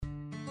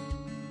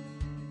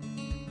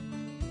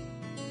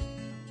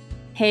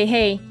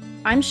Hey,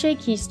 I'm Shay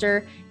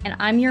Keister, and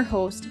I'm your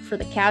host for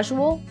the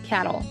Casual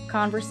Cattle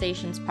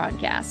Conversations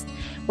podcast,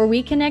 where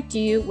we connect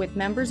you with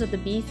members of the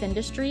beef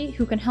industry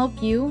who can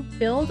help you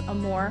build a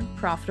more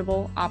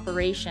profitable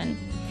operation.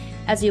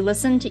 As you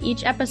listen to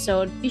each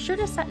episode, be sure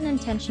to set an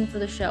intention for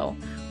the show.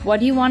 What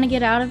do you want to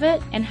get out of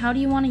it, and how do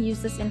you want to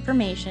use this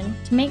information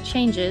to make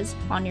changes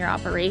on your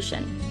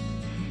operation?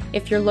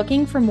 If you're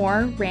looking for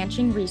more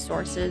ranching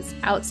resources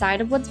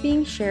outside of what's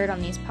being shared on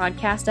these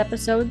podcast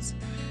episodes,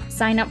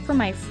 sign up for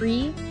my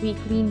free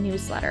weekly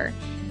newsletter.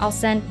 I'll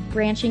send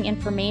ranching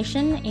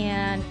information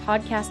and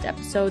podcast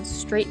episodes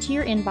straight to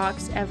your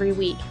inbox every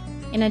week.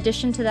 In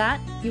addition to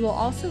that, you will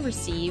also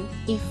receive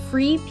a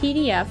free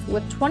PDF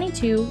with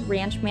 22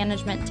 ranch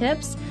management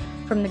tips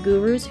from the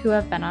gurus who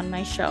have been on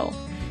my show.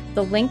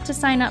 The link to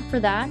sign up for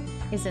that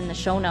is in the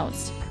show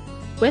notes.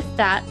 With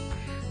that,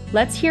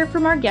 let's hear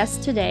from our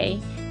guest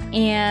today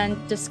and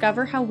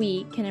discover how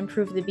we can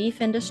improve the beef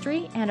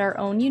industry and our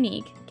own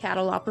unique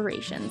cattle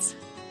operations.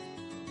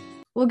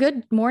 Well,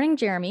 good morning,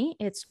 Jeremy.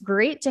 It's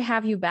great to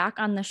have you back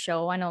on the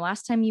show. I know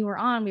last time you were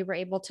on, we were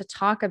able to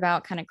talk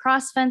about kind of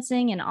cross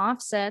fencing and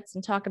offsets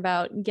and talk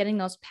about getting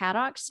those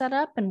paddocks set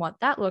up and what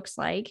that looks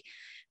like.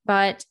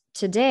 But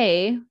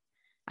today,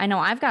 I know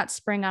I've got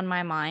spring on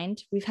my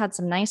mind. We've had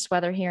some nice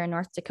weather here in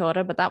North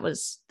Dakota, but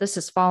this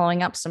is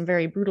following up some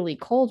very brutally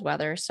cold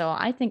weather. So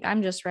I think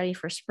I'm just ready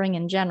for spring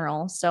in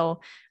general. So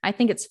I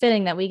think it's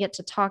fitting that we get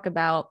to talk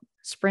about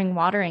spring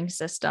watering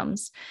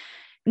systems.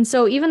 And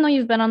so even though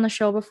you've been on the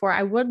show before,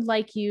 I would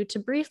like you to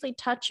briefly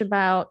touch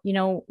about,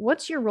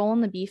 what's your role in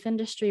the beef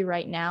industry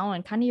right now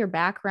and kind of your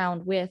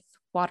background with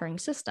watering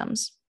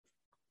systems.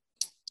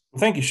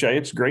 Thank you, Shay.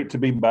 It's great to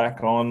be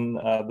back on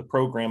the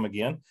program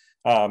again.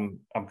 I'm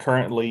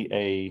currently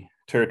a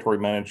territory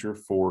manager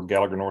for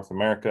Gallagher North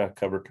America. I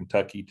cover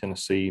Kentucky,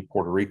 Tennessee,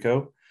 Puerto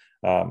Rico.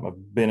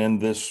 I've been in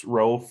this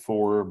role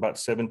for about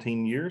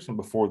 17 years. And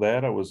before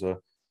that, I was a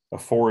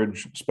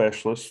forage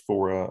specialist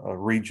for a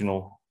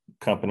regional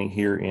company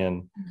here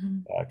in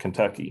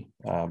Kentucky.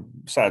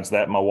 Besides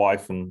that, my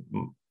wife and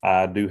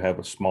I do have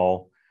a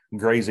small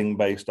grazing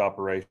based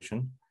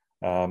operation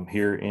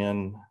here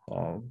in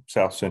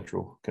South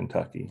Central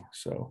Kentucky.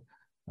 So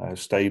I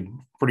stayed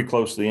pretty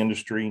close to the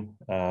industry,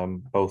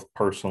 both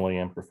personally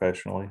and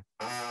professionally.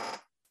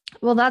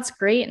 Well, that's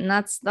great. And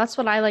that's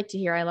what I like to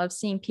hear. I love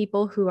seeing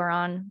people who are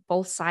on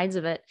both sides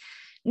of it.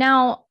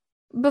 Now,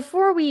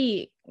 before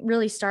we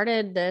really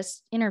started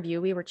this interview,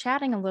 we were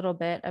chatting a little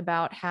bit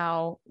about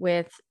how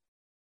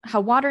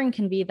watering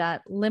can be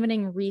that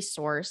limiting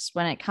resource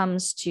when it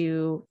comes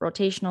to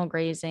rotational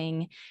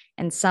grazing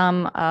and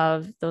some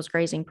of those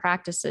grazing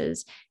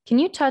practices. Can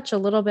you touch a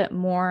little bit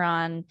more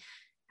on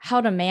how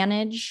to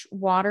manage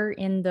water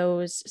in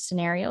those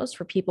scenarios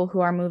for people who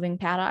are moving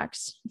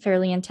paddocks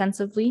fairly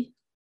intensively?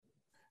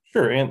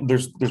 Sure. And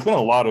there's been a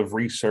lot of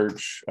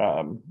research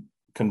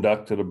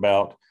conducted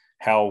about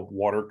how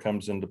water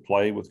comes into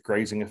play with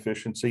grazing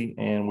efficiency.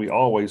 And we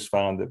always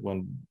find that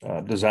when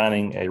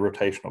designing a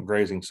rotational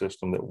grazing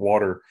system, that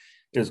water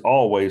is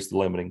always the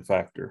limiting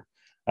factor.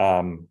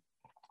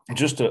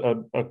 Just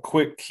a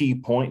quick key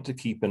point to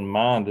keep in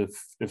mind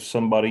if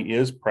somebody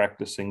is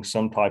practicing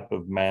some type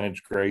of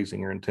managed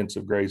grazing or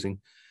intensive grazing,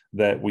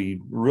 that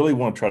we really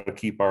want to try to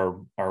keep our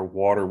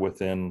water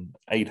within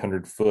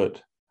 800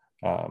 foot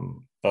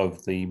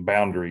of the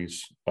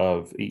boundaries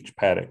of each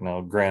paddock.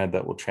 Now, granted,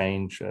 that will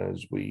change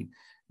as we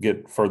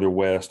get further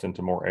west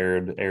into more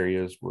arid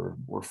areas where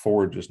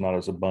forage is not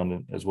as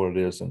abundant as what it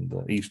is in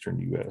the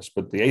eastern U.S.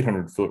 But the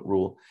 800-foot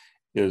rule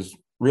is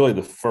really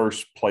the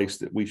first place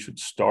that we should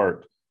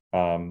start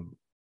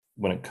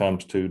when it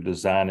comes to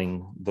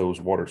designing those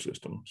water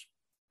systems.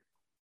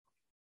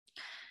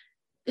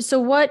 So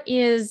what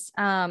is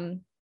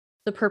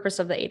the purpose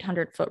of the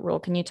 800-foot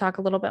rule? Can you talk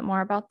a little bit more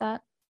about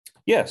that?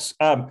 Yes.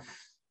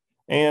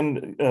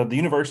 And the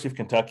University of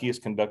Kentucky has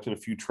conducted a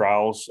few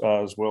trials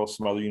as well as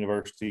some other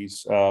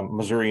universities.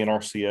 Missouri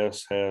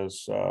NRCS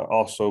has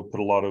also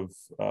put a lot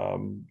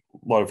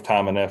of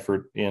time and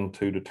effort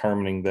into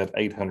determining that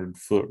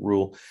 800-foot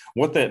rule.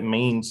 What that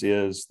means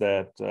is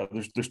that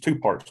there's two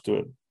parts to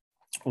it.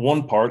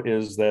 One part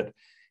is that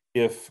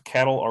if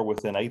cattle are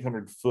within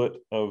 800 foot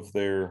of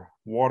their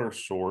water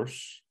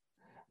source,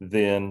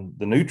 then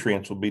the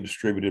nutrients will be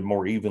distributed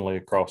more evenly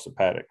across the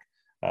paddock.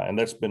 And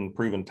that's been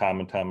proven time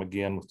and time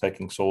again with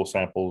taking soil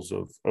samples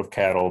of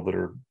cattle that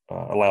are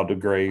allowed to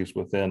graze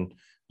within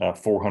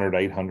 400,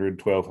 800,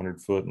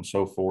 1,200 foot and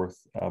so forth.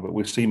 But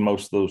we see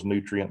most of those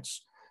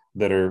nutrients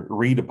that are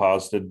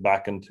redeposited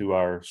back into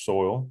our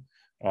soil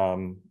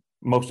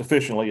most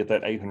efficiently at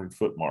that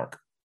 800-foot mark.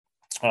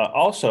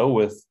 Also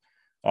with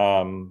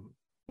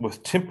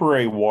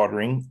temporary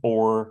watering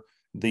or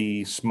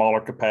the smaller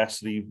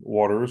capacity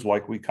waters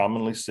like we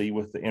commonly see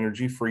with the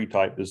energy-free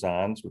type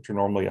designs, which are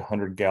normally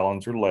 100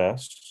 gallons or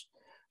less,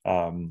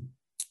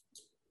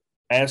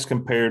 as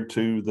compared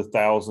to the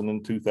 1,000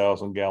 and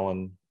 2,000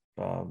 gallon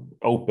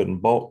open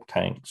bulk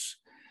tanks.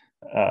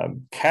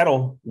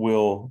 Cattle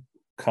will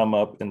come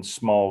up in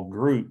small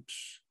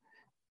groups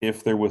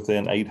if they're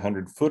within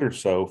 800 foot or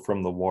so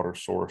from the water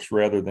source,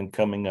 rather than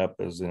coming up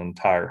as an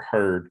entire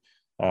herd,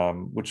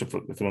 which if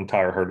an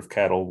entire herd of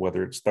cattle,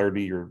 whether it's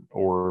 30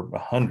 or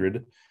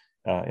 100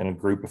 in a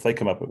group, if they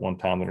come up at one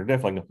time, then they're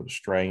definitely going to put a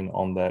strain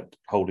on that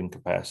holding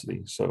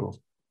capacity. So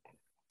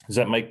does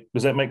that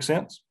make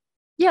sense?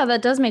 Yeah,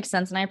 that does make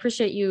sense. And I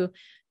appreciate you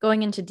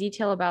going into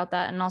detail about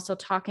that and also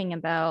talking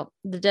about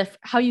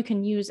how you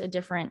can use a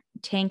different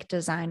tank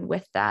design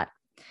with that.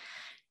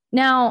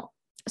 Now,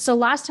 so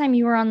last time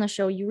you were on the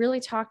show, you really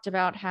talked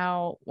about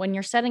how when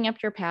you're setting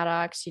up your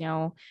paddocks,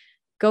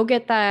 go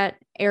get that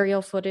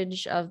aerial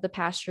footage of the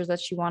pastures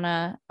that you want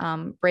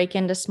to break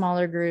into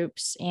smaller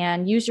groups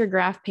and use your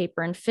graph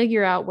paper and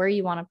figure out where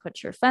you want to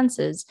put your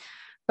fences.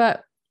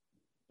 But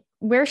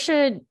where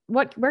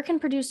can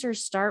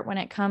producers start when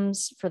it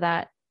comes for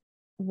that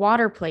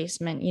water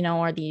placement?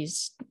 Are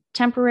these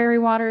temporary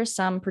waters?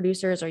 Some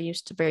producers are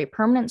used to very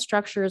permanent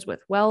structures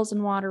with wells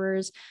and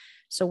waterers.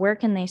 So where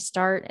can they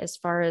start as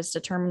far as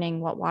determining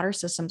what water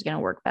system is going to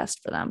work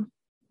best for them?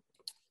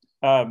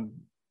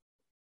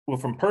 Well,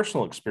 from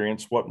personal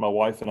experience, what my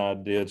wife and I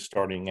did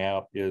starting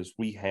out is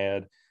we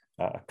had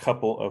a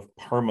couple of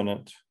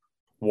permanent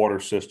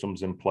water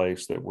systems in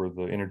place that were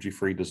the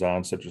energy-free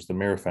designs, such as the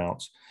mirror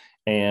founts.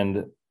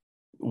 And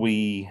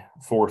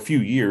for a few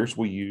years,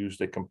 we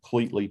used a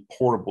completely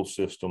portable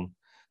system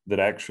that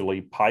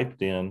actually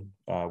piped in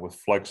with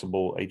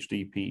flexible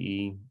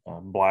HDPE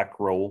black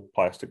roll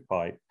plastic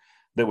pipe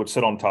that would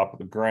sit on top of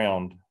the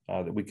ground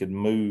that we could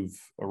move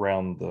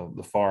around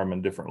the farm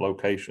in different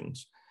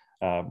locations.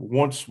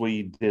 Once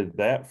we did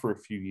that for a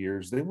few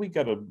years, then we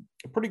got a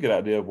pretty good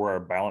idea of where our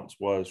balance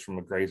was from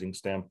a grazing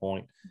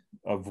standpoint,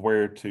 of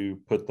where to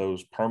put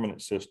those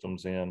permanent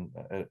systems in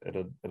at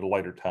a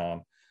later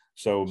time.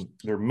 So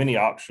there are many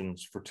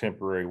options for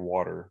temporary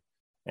water,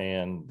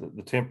 and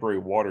the temporary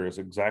water is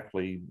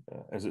exactly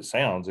as it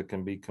sounds. It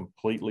can be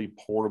completely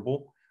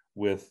portable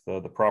with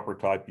the proper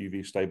type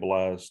UV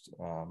stabilized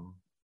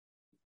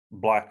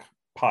black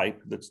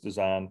pipe that's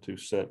designed to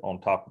sit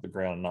on top of the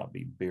ground and not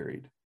be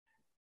buried.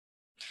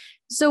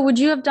 So would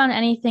you have done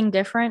anything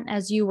different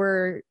as you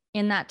were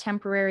in that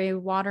temporary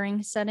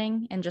watering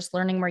setting and just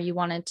learning where you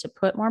wanted to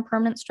put more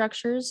permanent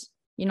structures?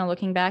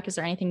 Looking back, is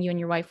there anything you and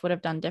your wife would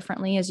have done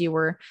differently as you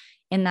were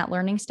in that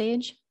learning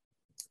stage?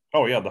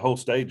 Oh yeah, the whole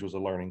stage was a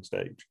learning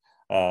stage.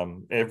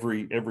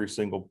 Every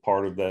single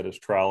part of that is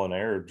trial and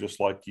error, just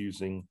like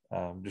using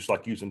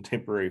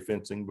temporary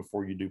fencing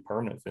before you do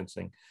permanent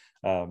fencing.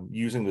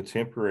 Using the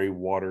temporary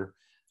water,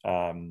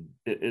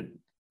 it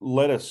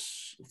let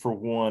us, for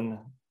one,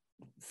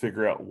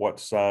 figure out what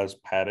size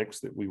paddocks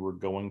that we were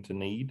going to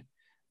need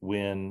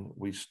when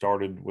we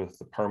started with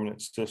the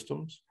permanent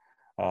systems.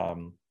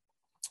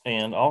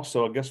 And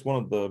also, I guess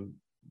one of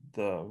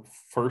the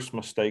first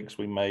mistakes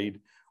we made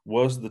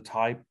was the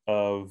type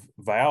of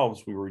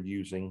valves we were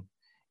using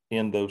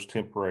in those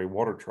temporary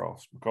water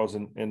troughs, because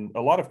in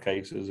a lot of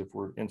cases, if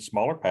we're in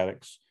smaller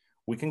paddocks,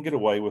 we can get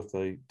away with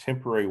a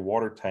temporary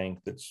water tank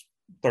that's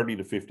 30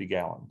 to 50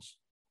 gallons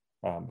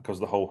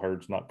because the whole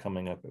herd's not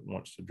coming up at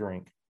once to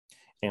drink.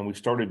 And we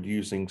started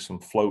using some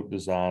float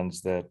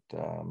designs that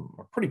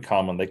are pretty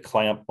common. They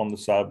clamp on the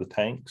side of the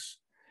tanks.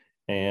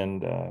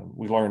 And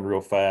we learned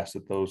real fast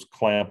that those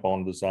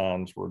clamp-on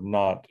designs were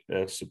not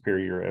as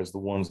superior as the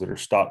ones that are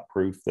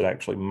stock-proof that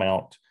actually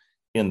mount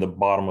in the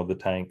bottom of the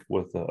tank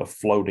with a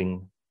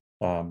floating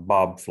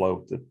bob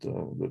float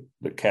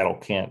that cattle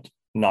can't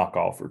knock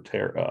off or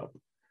tear up.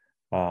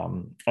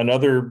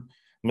 Another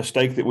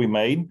mistake that we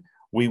made,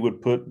 we would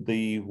put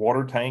the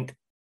water tank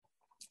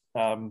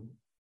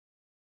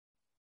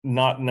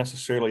not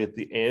necessarily at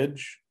the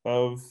edge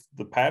of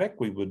the paddock.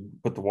 We would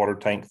put the water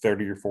tank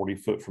 30 or 40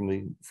 foot from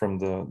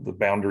the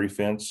boundary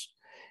fence.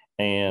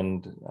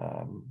 And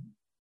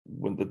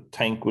when the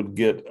tank would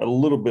get a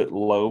little bit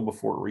low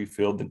before it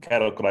refilled, then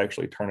cattle could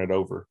actually turn it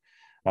over.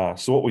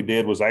 So what we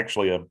did was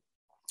actually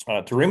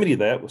to remedy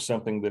that was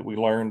something that we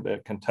learned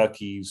at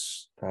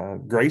Kentucky's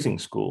grazing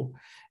school.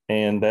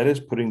 And that is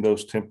putting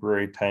those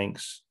temporary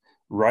tanks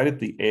right at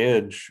the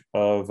edge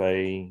of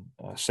a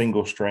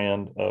single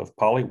strand of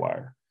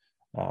polywire.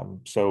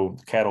 So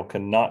the cattle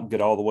cannot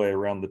get all the way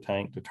around the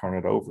tank to turn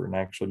it over, and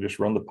actually just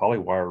run the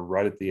polywire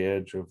right at the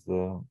edge of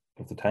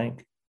the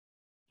tank.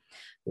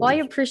 Well, I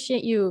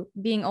appreciate you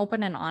being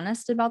open and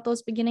honest about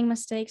those beginning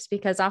mistakes,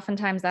 because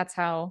oftentimes that's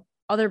how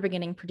other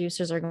beginning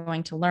producers are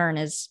going to learn,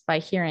 is by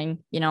hearing,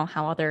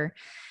 how other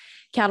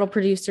cattle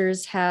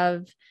producers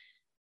have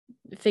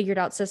figured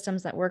out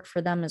systems that work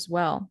for them as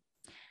well.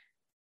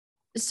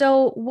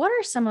 So what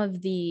are some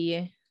of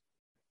the,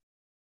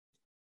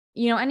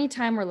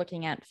 anytime we're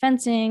looking at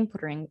fencing,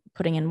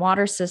 putting in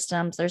water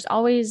systems, there's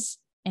always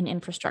an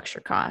infrastructure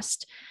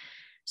cost.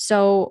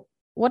 So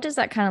what does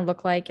that kind of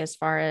look like as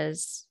far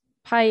as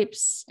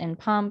pipes and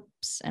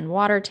pumps and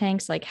water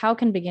tanks? Like, how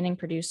can beginning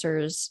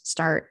producers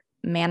start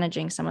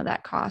managing some of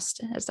that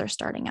cost as they're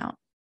starting out?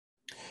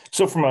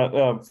 So from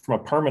a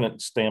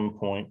permanent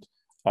standpoint,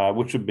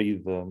 which would be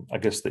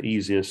the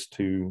easiest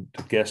to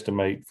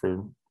guesstimate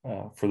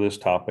for this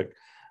topic,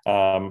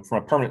 from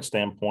a permanent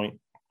standpoint,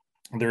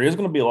 there is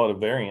going to be a lot of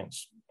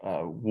variance.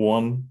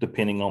 One,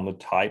 depending on the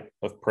type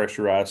of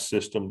pressurized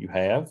system you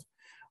have,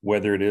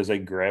 whether it is a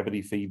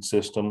gravity feed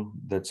system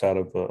that's out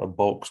of a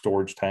bulk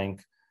storage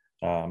tank.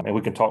 And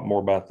we can talk more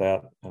about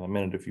that in a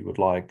minute if you would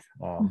like.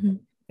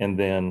 And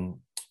then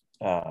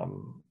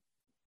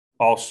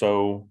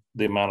also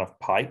the amount of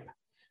pipe.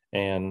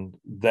 And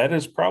that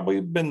has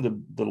probably been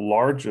the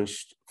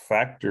largest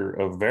factor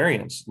of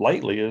variance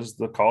lately is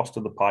the cost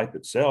of the pipe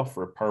itself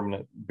for a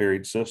permanent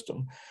buried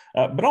system.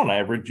 But on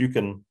average, you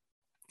can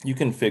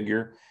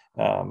figure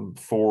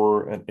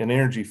for an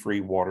energy-free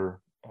water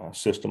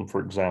system,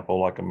 for example,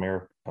 like a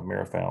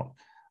Marifount,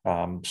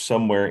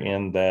 somewhere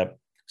in that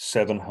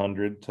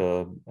 $700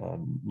 to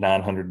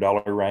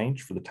 $900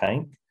 range for the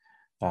tank.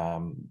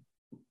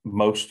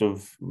 Most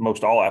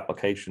all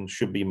applications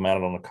should be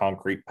mounted on a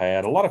concrete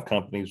pad. A lot of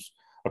companies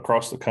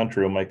across the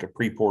country will make a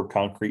pre-poured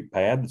concrete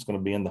pad that's going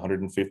to be in the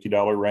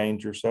 $150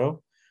 range or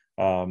so.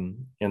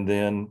 And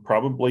then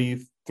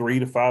probably $300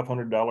 to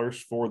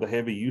 $500 for the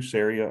heavy use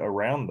area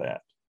around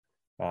that.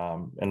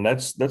 And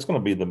that's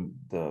going to be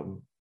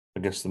I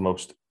guess the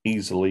most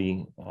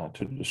easily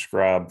to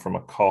describe from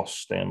a cost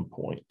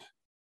standpoint,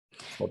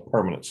 a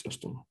permanent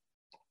system.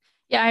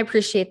 Yeah, I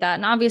appreciate that.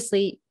 And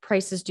obviously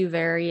prices do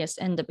vary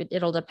and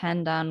it'll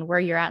depend on where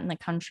you're at in the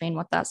country and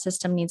what that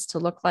system needs to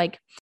look like.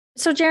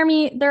 So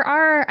Jeremy,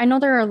 I know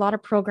there are a lot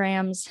of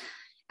programs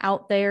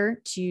out there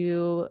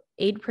to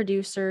aid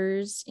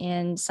producers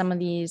in some of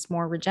these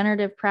more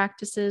regenerative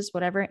practices,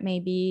 whatever it may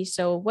be.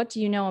 So what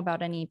do you know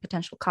about any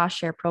potential cost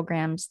share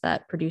programs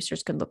that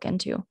producers could look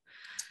into?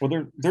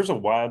 Well, there's a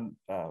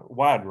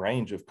wide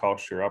range of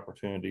cost share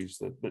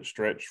opportunities that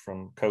stretch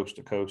from coast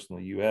to coast in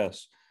the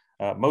U.S.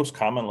 Most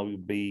commonly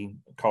would be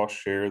cost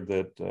share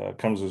that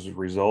comes as a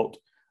result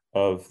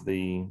of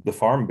the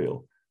Farm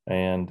Bill.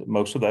 And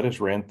most of that is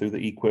ran through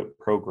the EQIP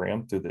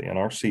program through the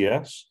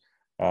NRCS.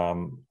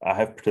 I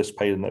have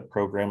participated in that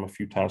program a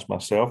few times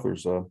myself.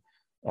 There's a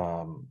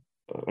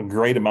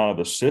great amount of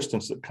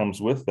assistance that comes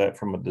with that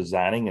from a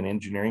designing and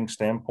engineering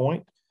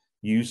standpoint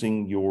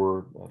using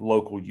your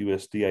local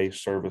USDA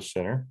service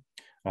center.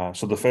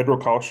 So the federal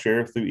cost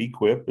share through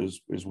EQIP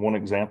is one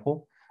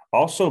example.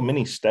 Also,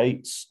 many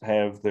states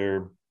have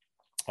their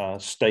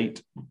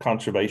state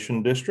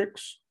conservation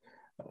districts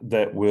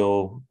that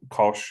will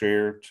cost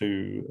share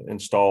to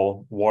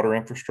install water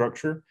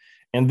infrastructure.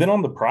 And then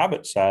on the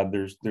private side,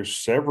 there's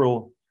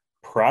several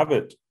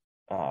private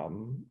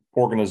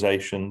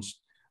organizations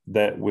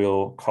that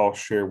will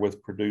cost share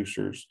with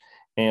producers.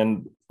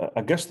 And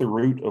I guess the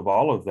root of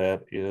all of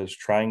that is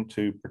trying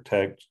to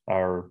protect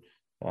our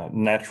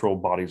natural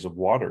bodies of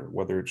water,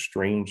 whether it's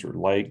streams or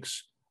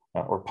lakes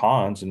or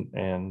ponds,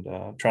 and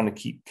trying to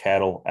keep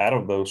cattle out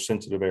of those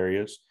sensitive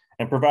areas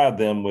and provide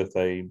them with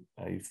a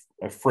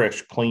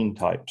fresh, clean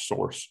type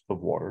source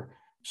of water.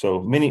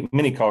 So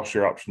many cost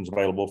share options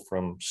available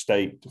from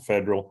state to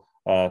federal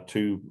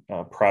to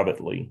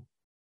privately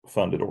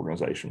funded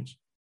organizations.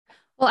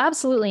 Well,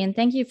 absolutely. And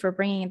thank you for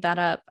bringing that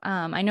up.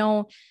 I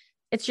know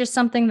it's just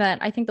something that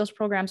I think those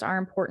programs are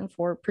important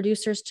for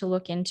producers to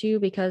look into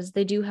because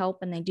they do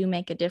help and they do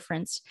make a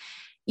difference.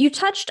 You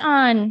touched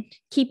on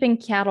keeping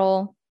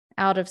cattle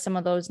out of some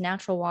of those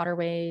natural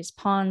waterways,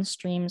 ponds,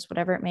 streams,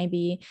 whatever it may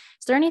be.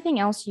 Is there anything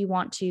else you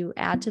want to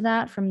add to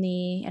that from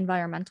the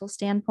environmental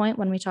standpoint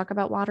when we talk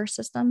about water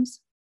systems?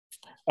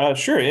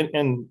 Sure.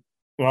 And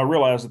I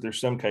realize that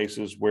there's some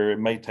cases where it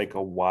may take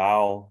a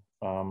while,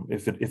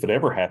 if it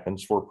ever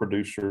happens, for a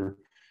producer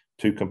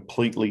to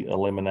completely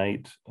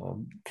eliminate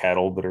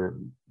cattle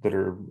that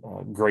are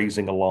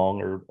grazing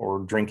along or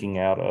drinking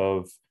out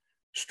of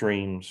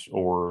streams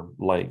or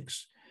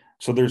lakes.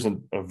 So there's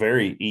a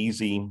very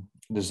easy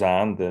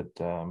design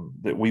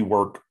that we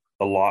work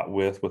a lot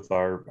with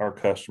our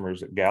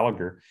customers at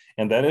Gallagher,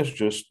 and that is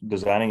just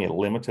designing a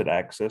limited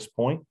access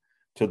point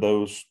to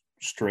those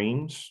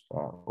streams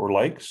or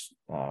lakes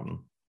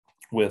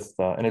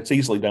and it's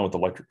easily done with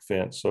electric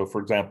fence. So for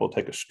example,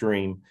 take a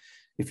stream.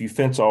 If you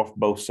fence off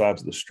both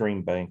sides of the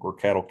stream bank where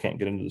cattle can't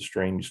get into the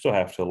stream, you still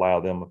have to allow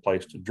them a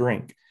place to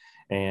drink.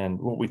 And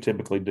what we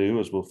typically do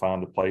is we'll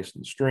find a place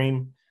in the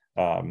stream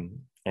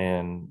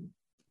and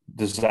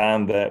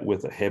design that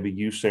with a heavy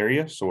use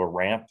area, so a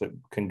ramp that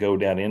can go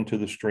down into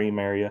the stream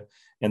area,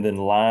 and then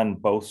line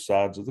both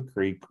sides of the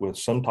creek with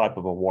some type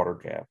of a water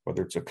gap,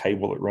 whether it's a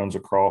cable that runs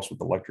across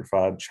with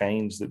electrified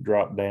chains that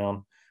drop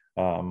down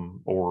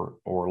or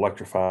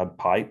electrified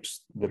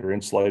pipes that are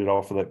insulated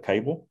off of that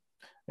cable.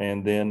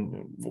 And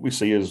then what we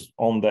see is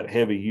on that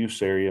heavy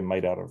use area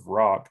made out of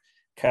rock,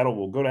 cattle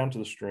will go down to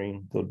the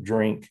stream, they'll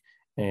drink,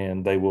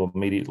 and they will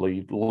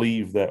immediately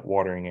leave that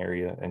watering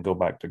area and go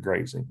back to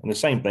grazing. And the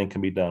same thing can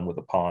be done with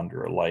a pond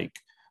or a lake.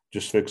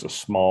 Just fix a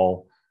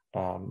small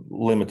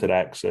limited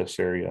access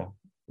area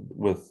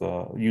with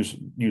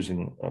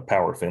using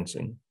power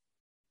fencing.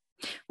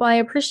 Well, I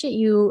appreciate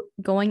you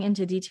going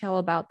into detail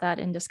about that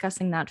and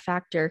discussing that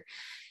factor.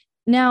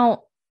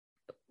 Now,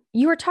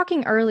 you were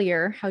talking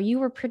earlier how you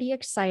were pretty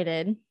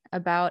excited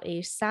about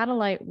a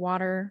satellite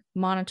water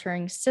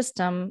monitoring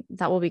system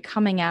that will be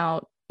coming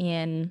out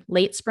in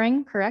late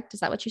spring, correct? Is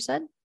that what you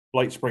said?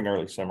 Late spring,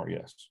 early summer,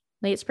 yes.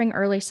 Late spring,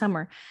 early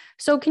summer.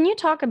 So can you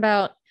talk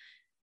about,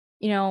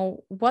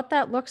 what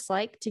that looks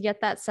like to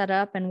get that set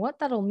up and what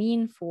that'll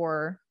mean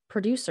for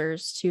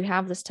producers to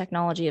have this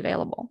technology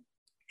available?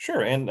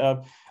 Sure. And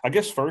I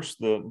guess first,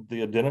 the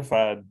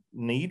identified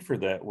need for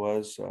that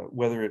was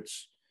whether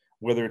it's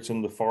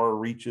in the far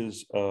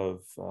reaches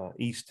of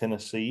East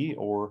Tennessee,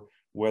 or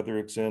whether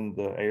it's in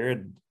the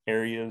arid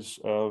areas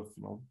of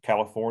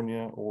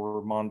California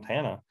or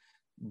Montana.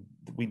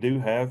 We do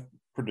have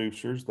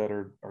producers that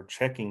are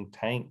checking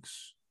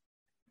tanks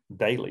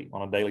daily,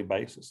 on a daily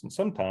basis, and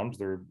sometimes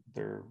they're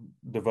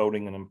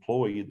devoting an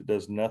employee that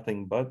does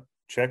nothing but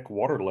check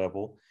water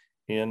level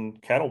in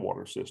cattle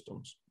water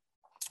systems.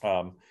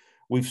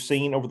 We've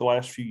seen over the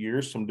last few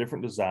years some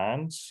different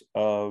designs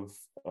of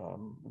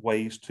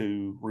ways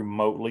to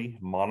remotely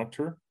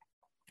monitor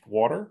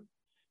water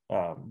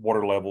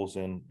levels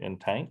in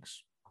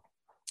tanks.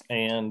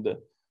 And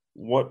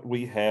what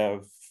we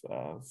have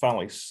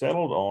finally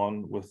settled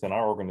on within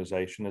our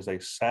organization is a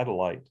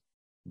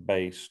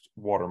satellite-based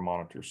water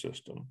monitor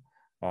system.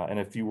 And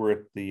if you were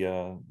at the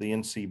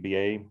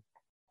NCBA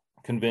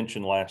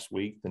convention last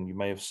week, then you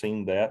may have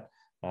seen that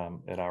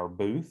at our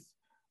booth.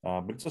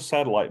 But it's a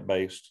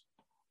satellite-based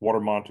water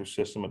monitor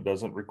system. It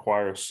doesn't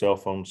require a cell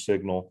phone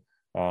signal.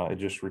 It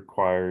just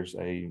requires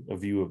a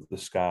view of the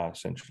sky,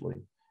 essentially.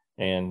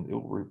 And it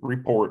will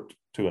report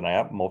to an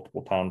app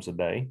multiple times a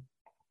day.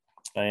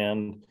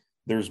 And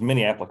there's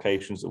many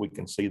applications that we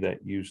can see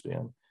that used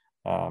in.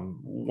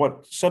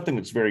 Something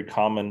that's very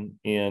common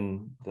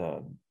in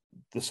the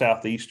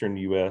southeastern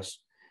U.S.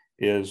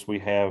 is we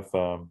have,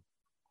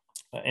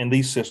 and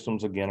these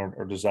systems again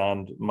are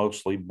designed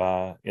mostly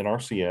by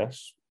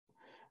NRCS,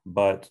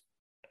 but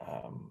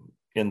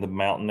in the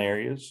mountain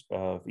areas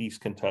of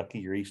East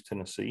Kentucky or East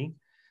Tennessee,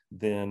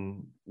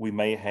 then we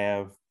may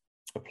have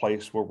a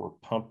place where we're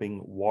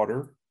pumping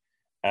water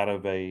out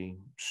of a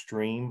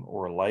stream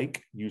or a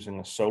lake using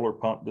a solar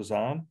pump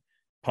design,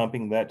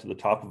 pumping that to the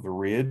top of a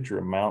ridge or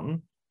a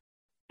mountain,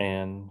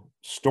 and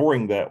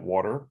storing that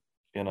water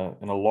in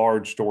a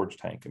large storage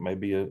tank. It may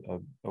be a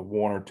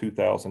 1,000 or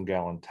 2,000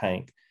 gallon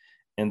tank.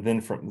 And then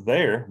from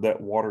there,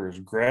 that water is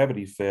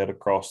gravity fed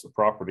across the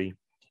property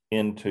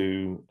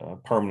into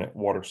permanent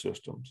water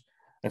systems.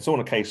 And so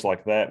in a case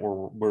like that,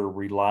 we're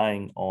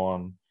relying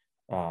on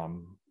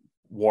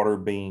water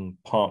being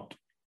pumped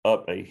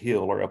up a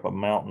hill or up a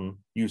mountain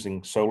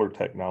using solar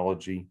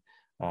technology.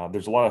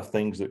 There's a lot of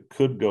things that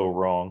could go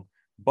wrong,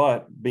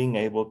 but being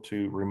able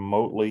to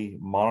remotely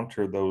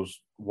monitor those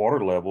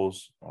water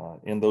levels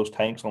in those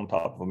tanks on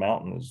top of a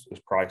mountain is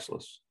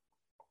priceless.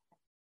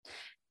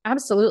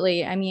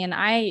 Absolutely. I mean,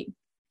 I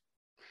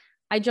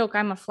joke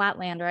I'm a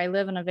flatlander. I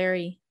live in a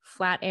very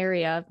flat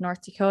area of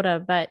North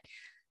Dakota, but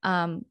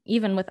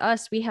even with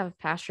us, we have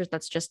pastures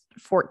that's just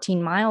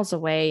 14 miles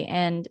away,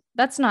 and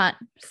that's not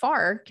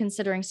far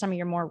considering some of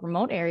your more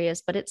remote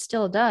areas, but it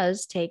still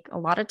does take a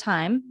lot of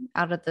time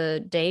out of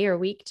the day or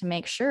week to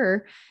make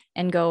sure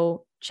and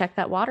go check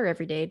that water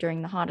every day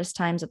during the hottest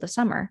times of the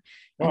summer.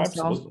 Oh, and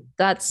absolutely. So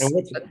that's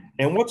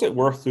what's it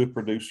worth to a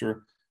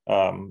producer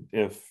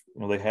if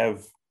they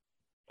have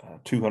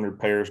 200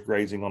 pairs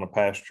grazing on a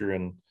pasture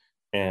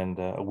and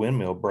a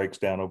windmill breaks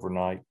down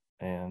overnight,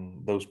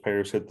 and those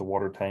pairs hit the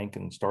water tank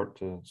and start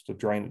to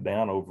drain it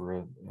down over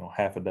a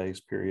half a day's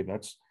period.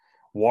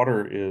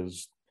 Water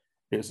is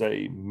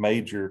a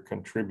major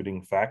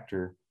contributing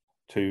factor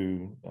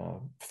to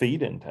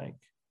feed intake,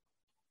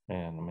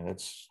 and I mean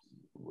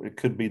it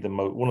could be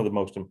one of the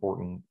most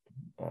important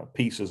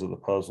pieces of the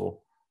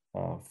puzzle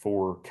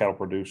for cattle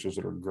producers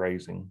that are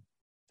grazing.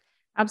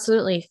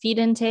 Absolutely. Feed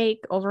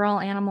intake, overall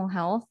animal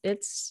health,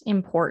 it's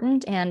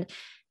important. And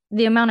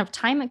the amount of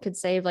time it could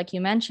save, like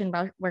you mentioned,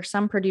 about where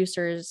some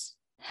producers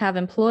have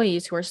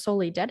employees who are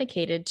solely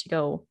dedicated to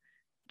go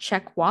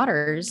check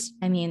waters.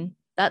 I mean,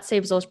 that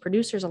saves those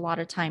producers a lot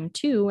of time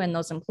too. And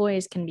those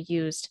employees can be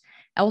used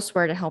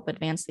elsewhere to help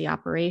advance the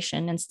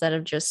operation instead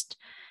of just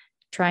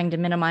trying to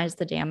minimize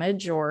the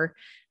damage or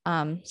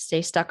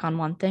stay stuck on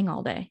one thing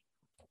all day.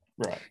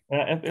 Right.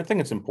 And I think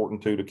it's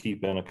important too to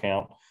keep in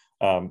account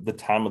the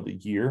time of the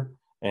year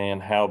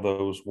and how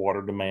those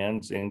water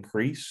demands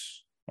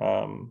increase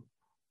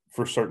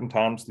for certain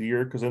times of the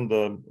year. Because in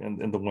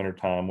the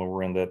wintertime, when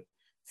we're in that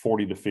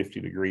 40 to 50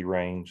 degree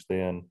range,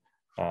 then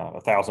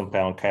a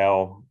 1,000-pound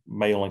cow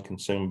may only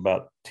consume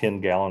about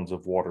 10 gallons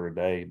of water a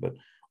day. But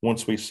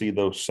once we see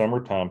those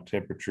summertime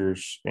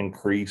temperatures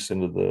increase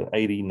into the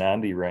 80,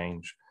 90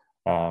 range,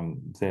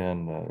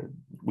 then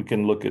we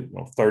can look at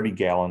 30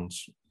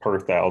 gallons per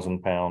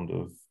 1,000 pound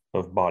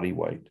of body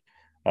weight,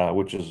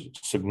 which is a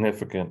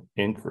significant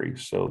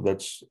increase. So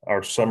that's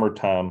our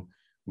summertime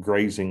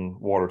grazing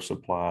water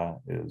supply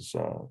is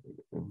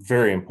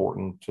very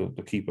important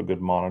to keep a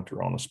good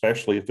monitor on,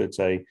 especially if it's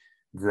a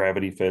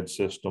gravity fed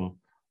system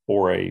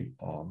or a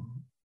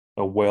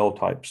well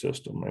type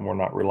system, and we're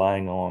not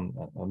relying on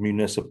a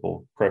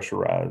municipal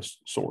pressurized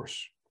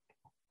source.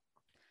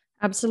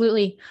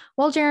 Absolutely.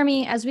 Well,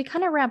 Jeremy, as we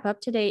kind of wrap up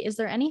today, is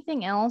there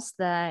anything else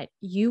that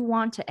you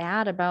want to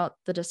add about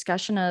the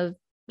discussion of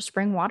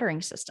spring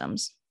watering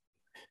systems?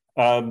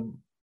 Um,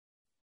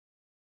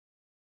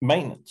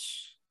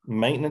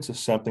 Maintenance is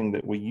something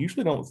that we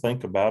usually don't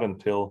think about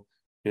until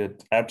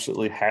it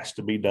absolutely has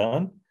to be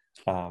done.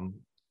 Um,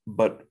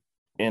 but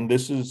and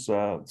this is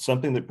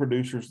something that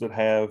producers that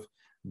have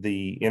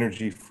the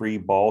energy-free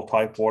ball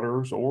type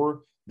waters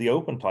or the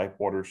open type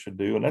waters should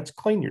do, and that's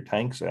clean your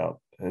tanks out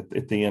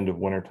at the end of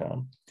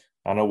wintertime.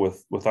 I know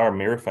with our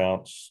mirror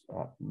founts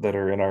that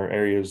are in our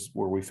areas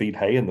where we feed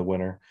hay in the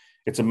winter,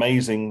 it's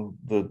amazing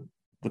the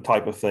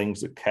type of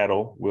things that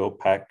cattle will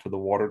pack to the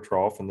water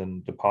trough and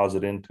then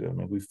deposit into. I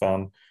mean, we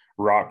found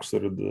rocks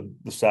that are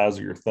the size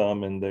of your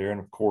thumb in there, and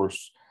of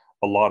course,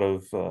 a lot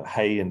of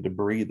hay and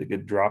debris that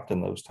get dropped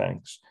in those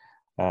tanks.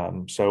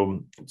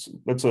 So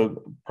that's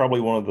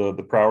probably one of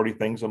the priority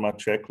things on my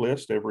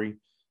checklist every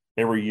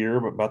year.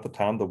 But about the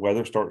time the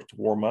weather starts to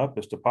warm up,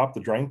 is to pop the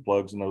drain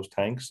plugs in those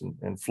tanks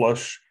and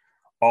flush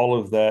all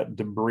of that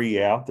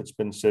debris out that's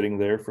been sitting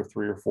there for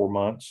 3 or 4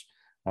 months.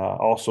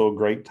 Also, a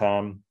great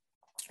time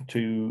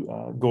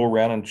to go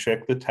around and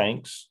check the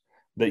tanks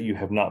that you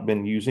have not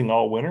been using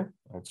all winter.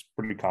 It's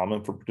pretty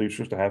common for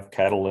producers to have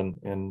cattle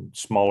in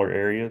smaller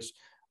areas,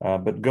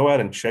 but go out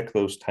and check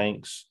those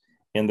tanks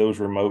in those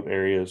remote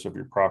areas of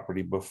your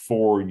property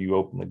before you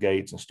open the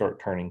gates and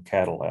start turning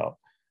cattle out.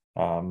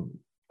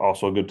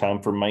 Also, a good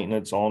time for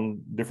maintenance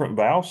on different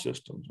valve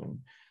systems.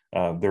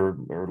 And there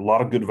are a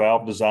lot of good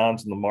valve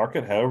designs in the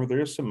market. However,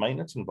 there is some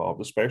maintenance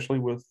involved, especially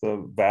with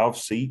valve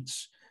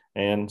seats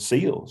and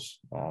seals.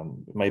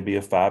 It may be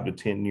a 5 to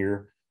 10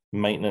 year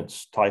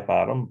maintenance type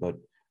item, but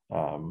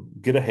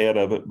get ahead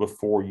of it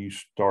before you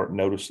start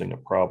noticing a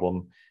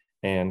problem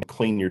and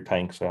clean your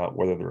tanks out,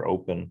 whether they're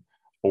open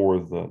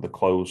or the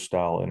closed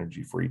style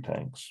energy free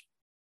tanks.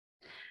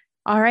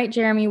 All right,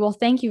 Jeremy. Well,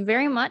 thank you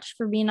very much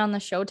for being on the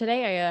show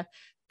today. I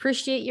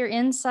appreciate your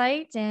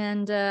insight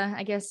and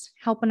I guess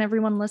helping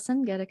everyone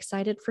listen get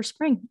excited for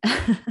spring.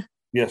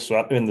 Yes,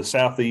 so in the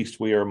Southeast,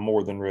 we are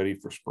more than ready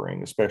for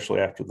spring, especially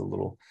after the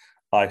little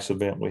ice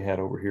event we had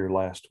over here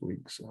last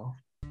week. So,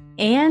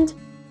 and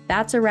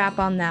that's a wrap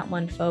on that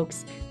one,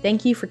 folks.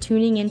 Thank you for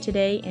tuning in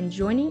today and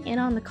joining in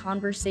on the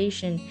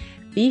conversation.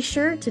 Be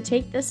sure to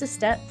take this a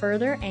step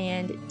further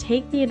and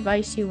take the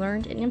advice you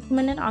learned and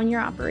implement it on your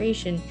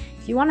operation.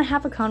 If you want to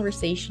have a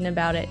conversation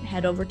about it,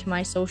 head over to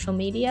my social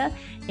media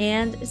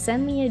and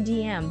send me a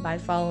DM by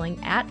following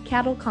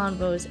 @Cattle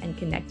Convos and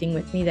connecting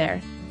with me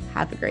there.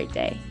 Have a great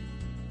day.